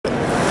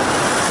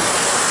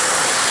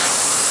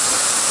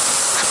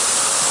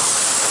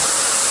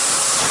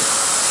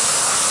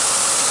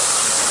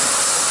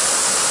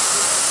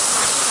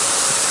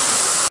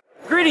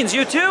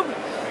Greetings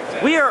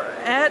YouTube! We are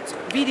at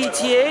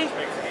VDTA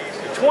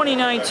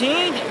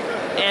 2019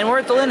 and we're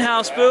at the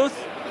Lindhaus booth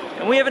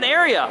and we have an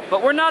Aria,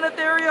 but we're not at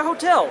the Aria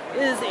Hotel.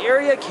 It is the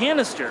Aria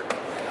Canister.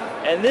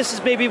 And this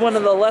is maybe one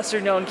of the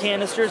lesser known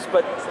canisters,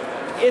 but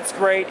it's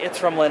great. It's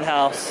from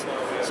Lindhaus,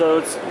 so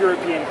it's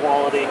European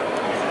quality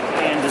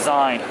and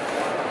design.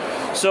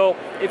 So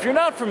if you're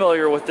not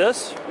familiar with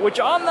this, which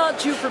I'm not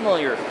too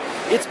familiar,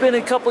 it's been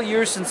a couple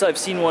years since I've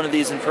seen one of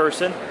these in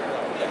person.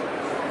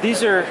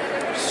 These are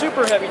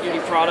super heavy duty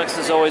products,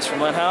 as always, from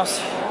Lindhaus.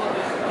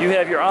 You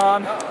have your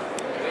on,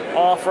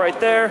 off right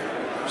there,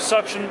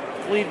 suction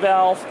bleed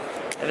valve,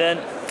 and then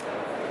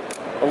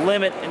a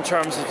limit in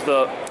terms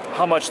of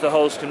how much the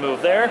hose can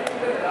move there.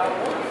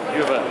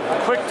 You have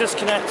a quick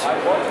disconnect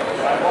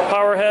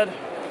power head,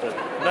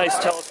 a nice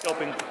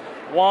telescoping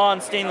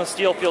wand. Stainless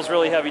steel, feels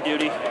really heavy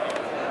duty.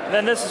 And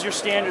then this is your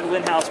standard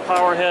Lindhaus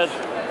power head,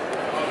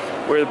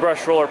 where the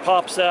brush roller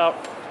pops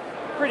out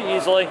pretty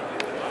easily.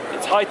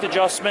 It's height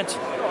adjustment,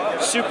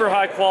 super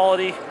high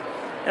quality.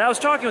 And I was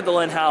talking with the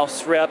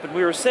Lindhaus rep, and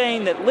we were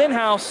saying that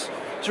Lindhaus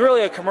is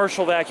really a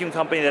commercial vacuum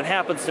company that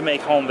happens to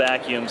make home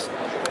vacuums.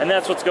 And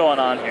that's what's going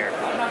on here.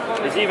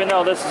 Is even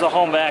though this is a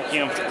home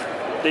vacuum,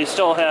 they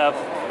still have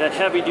that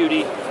heavy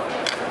duty,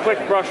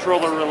 quick brush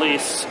roller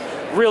release,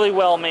 really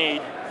well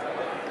made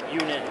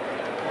unit.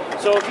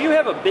 So if you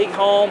have a big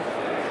home,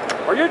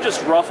 or you're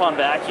just rough on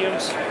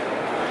vacuums,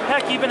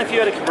 heck, even if you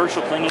had a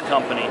commercial cleaning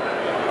company,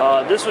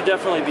 this would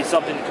definitely be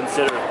something to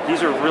consider.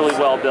 These are really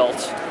well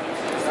built.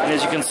 And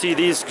as you can see,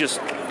 these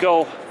just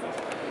go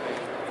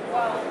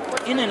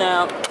in and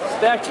out,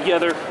 back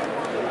together.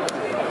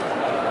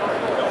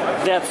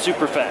 That's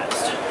super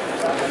fast.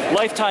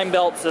 Lifetime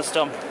belt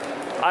system.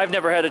 I've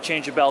never had to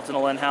change a belt in a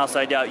Lindhaus.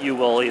 I doubt you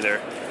will either.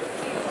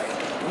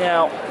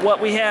 Now, what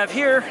we have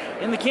here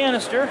in the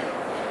canister,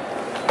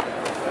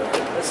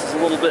 this is a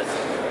little bit.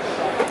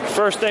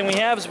 First thing we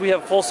have is we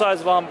have full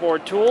size of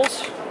onboard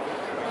tools,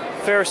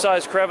 fair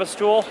size crevice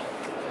tool,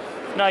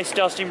 nice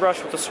dusting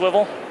brush with a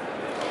swivel.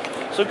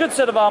 So a good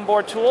set of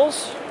onboard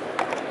tools.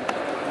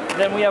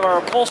 Then we have our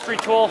upholstery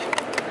tool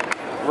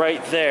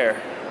right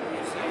there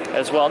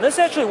as well. And this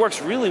actually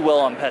works really well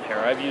on pet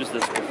hair. I've used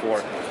this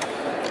before.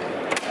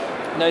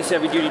 Nice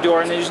heavy duty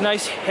door, and there's a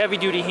nice heavy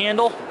duty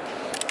handle.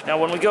 Now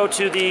when we go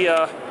to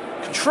the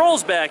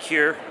controls back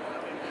here,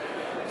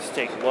 let's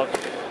take a look.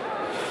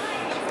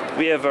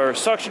 We have our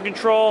suction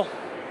control,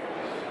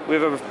 we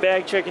have our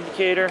bag check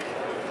indicator.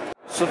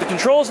 So the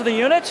controls of the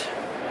unit,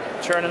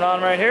 turn it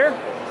on right here.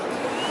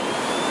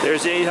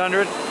 There's the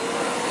 800.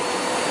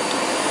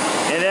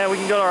 And then we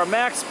can go to our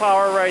max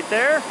power right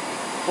there,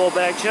 full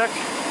bag check.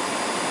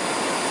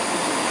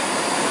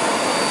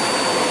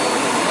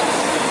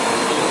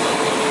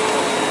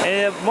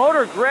 And the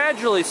motor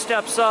gradually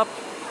steps up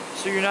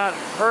so you're not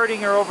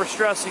hurting or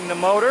overstressing the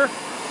motor.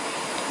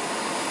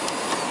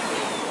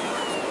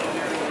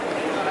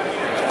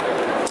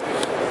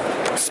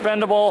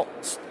 Expendable,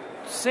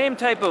 same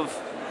type of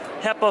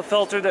HEPA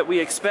filter that we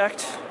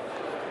expect.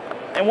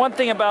 And one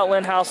thing about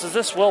Lindhaus is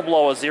this will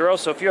blow a zero,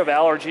 so if you have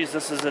allergies,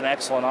 this is an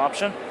excellent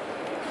option.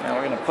 Now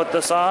we're going to put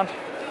this on.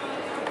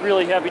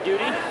 Really heavy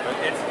duty.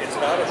 It's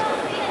not as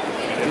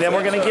good. And then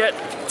we're going to get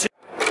to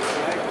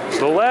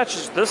the latch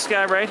is this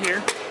guy right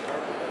here.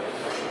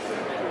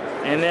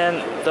 And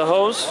then the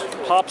hose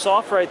pops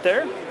off right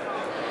there.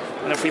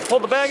 And if we pull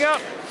the bag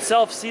out,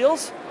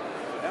 self-seals.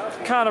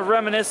 Kind of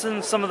reminiscent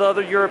of some of the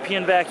other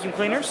European vacuum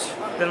cleaners.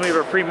 Then we have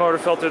a pre-motor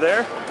filter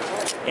there.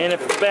 And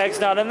if the bag's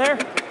not in there,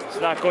 it's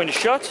not going to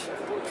shut.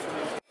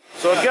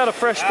 So I've got a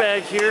fresh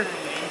bag here.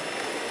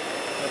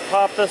 I'm gonna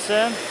pop this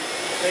in.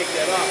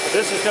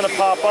 This is going to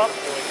pop up.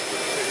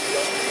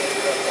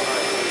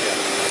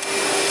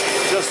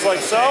 Just like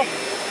so.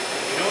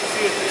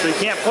 So you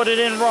can't put it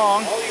in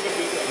wrong.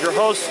 Your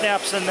hose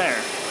snaps in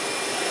there.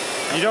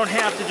 You don't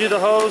have to do the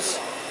hose.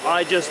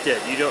 I just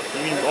did. You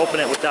can open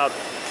it without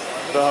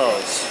the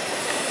hose.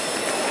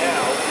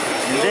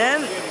 And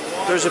then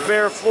there's a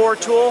bare floor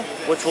tool,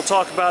 which we'll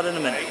talk about in a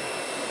minute.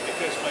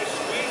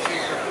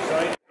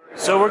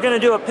 So we're going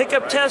to do a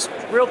pickup test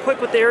real quick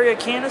with the Aria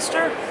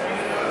canister. To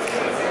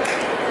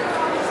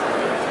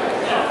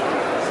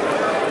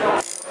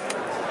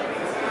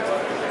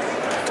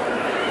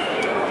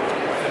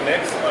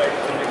mix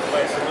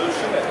my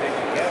solution, I think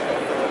you can.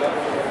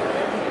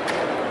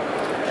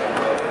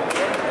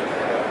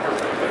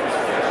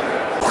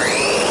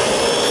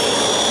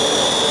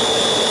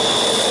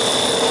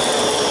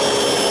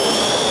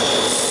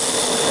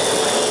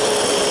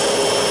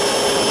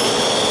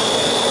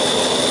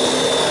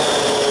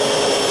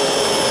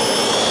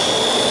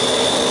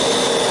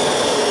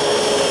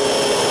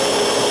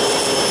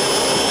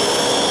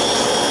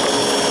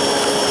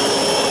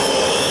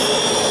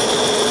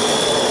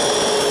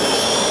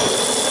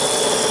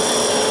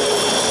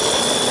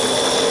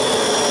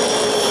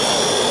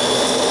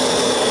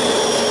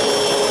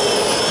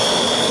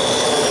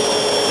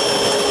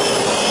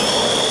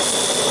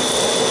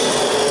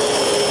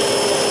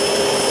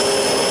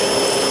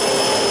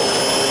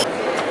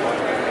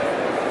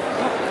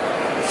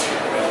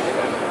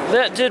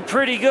 That did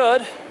pretty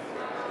good.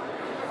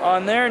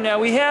 on there. Now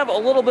we have a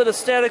little bit of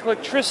static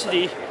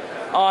electricity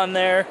on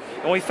there,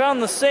 and we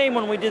found the same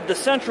when we did the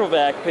central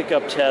vac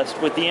pickup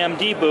test with the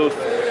MD booth,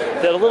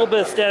 that a little bit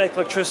of static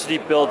electricity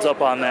builds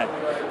up on that.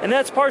 And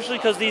that's partially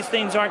because these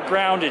things aren't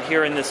grounded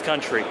here in this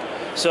country.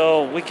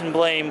 So we can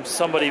blame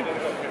somebody,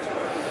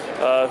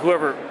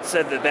 whoever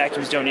said that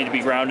vacuums don't need to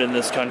be grounded in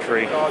this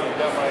country.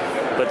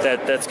 But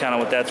that's kind of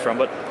what that's from.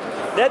 But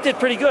that did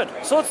pretty good.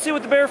 So let's see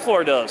what the bare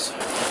floor does.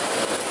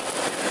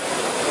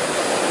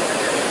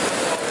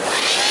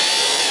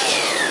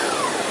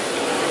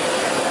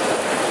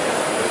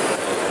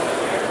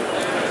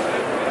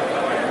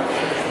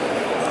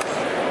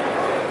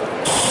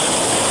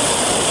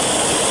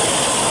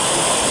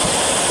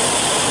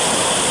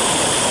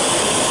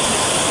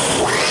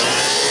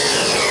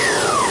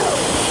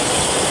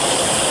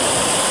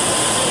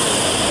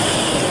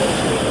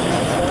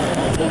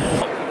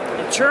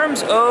 In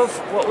terms of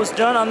what was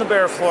done on the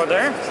bare floor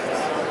there,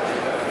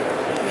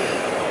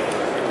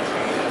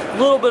 a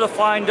little bit of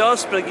fine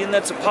dust, but again,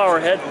 that's a power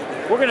head.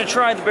 We're going to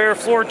try the bare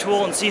floor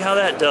tool and see how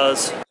that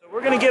does. So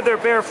we're going to give their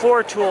bare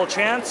floor tool a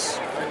chance,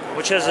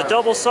 which has a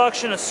double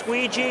suction, a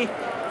squeegee,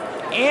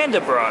 and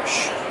a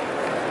brush.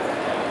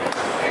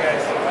 Hey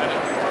guys,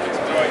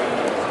 enjoy.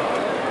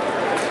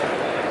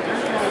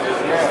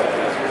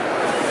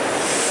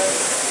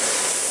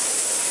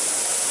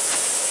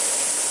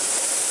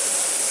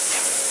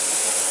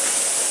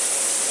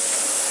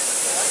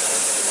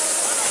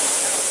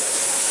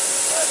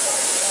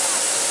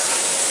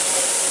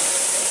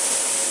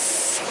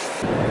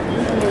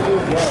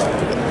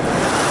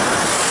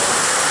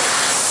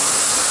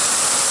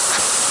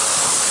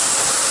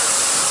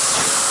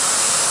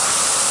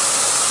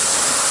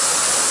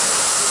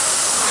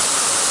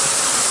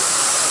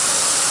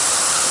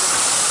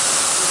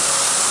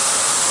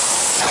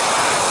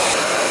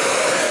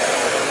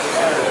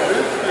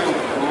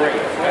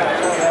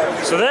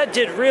 So that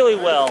did really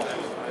well.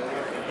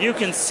 You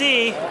can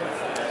see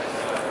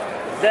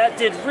that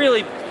did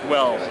really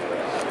well.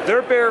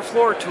 Their bare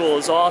floor tool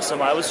is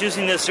awesome. I was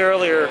using this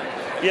earlier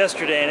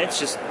yesterday and it's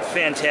just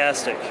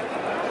fantastic.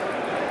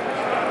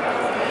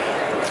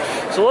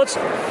 So let's...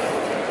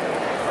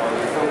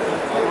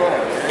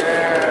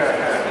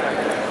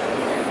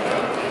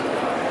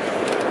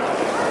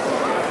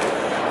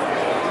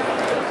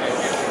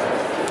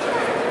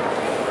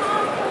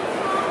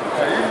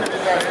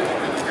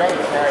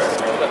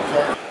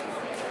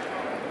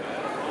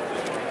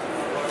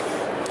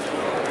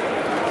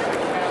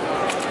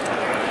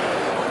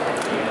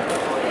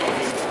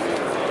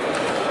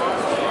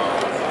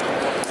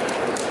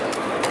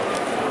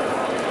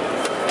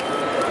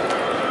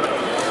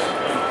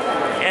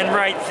 And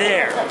right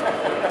there.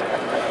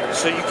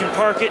 So you can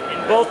park it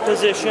in both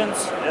positions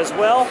as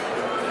well.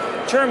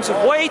 In terms of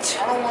weight,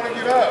 I don't want to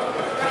get up.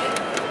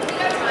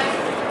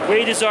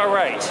 weight is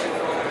alright.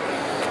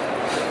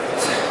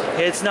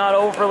 It's not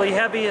overly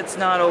heavy, it's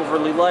not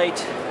overly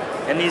light,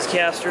 and these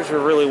casters are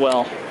really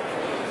well.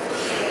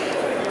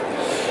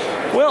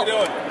 Well,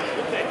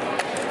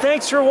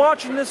 thanks for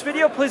watching this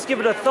video. Please give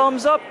it a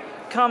thumbs up,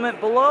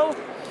 comment below,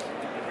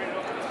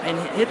 and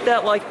hit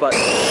that like button.